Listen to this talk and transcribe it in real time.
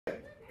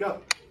go.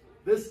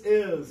 This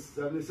is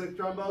 76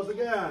 trombones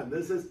again.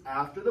 This is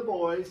after the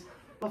boys,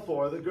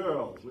 before the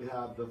girls. We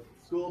have the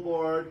school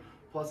board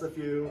plus a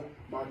few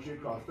marching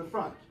across the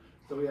front.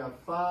 So we have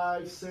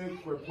 5,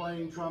 6, we're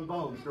playing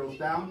trombones. Girls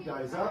down,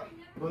 guys up,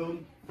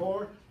 boom,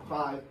 4,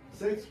 5,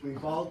 6. We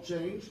ball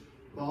change,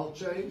 ball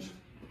change,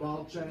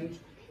 ball change,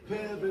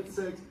 pivot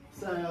 6,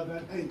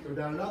 7, 8. Go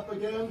down and up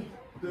again,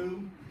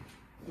 boom,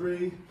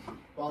 3,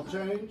 ball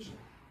change,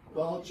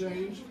 ball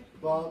change,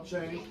 ball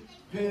change,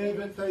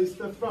 pivot face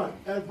the front.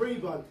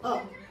 Everyone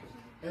up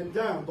and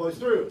down, boys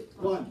through.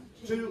 1,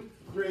 2,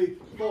 3,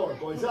 4.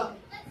 Boys up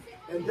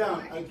and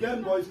down.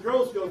 Again, boys,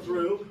 girls go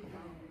through.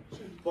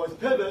 Boys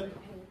pivot.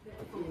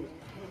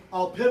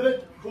 I'll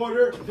pivot,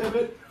 quarter,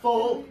 pivot,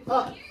 full,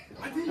 up,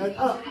 and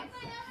up,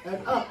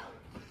 and up,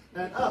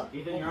 and up,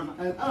 and up,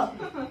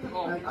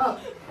 and up,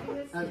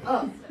 and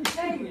up.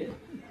 Dang it.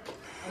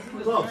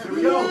 Close, here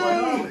we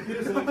go.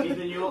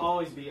 Ethan, you'll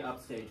always be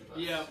upstage with us.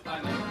 Yeah,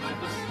 I know. I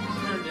just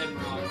turned in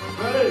wrong.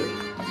 Ready?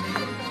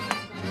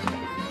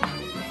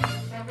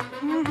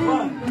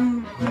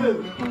 1,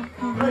 2,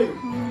 3.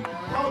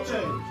 Ball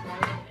change.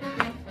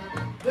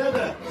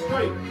 Pivot,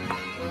 straight.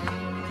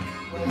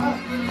 Up,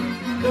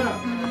 down,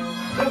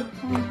 up.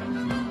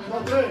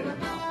 Ball change.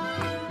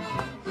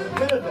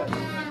 Pivot.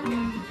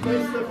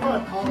 Face the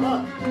front, all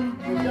up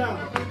and down.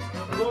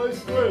 Boys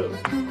through.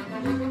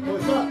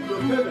 Boys up, do a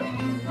pivot.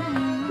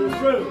 Go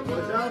through.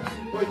 Boys down,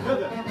 boys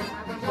pivot.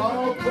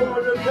 All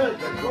quarter pivot,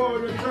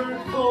 quarter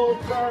turn, full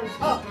turn,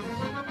 up.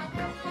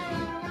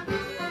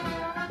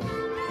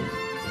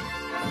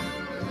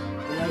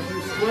 And as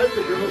you split,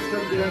 the girls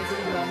come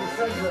dancing down the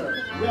center.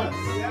 Yes.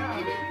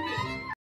 Yeah.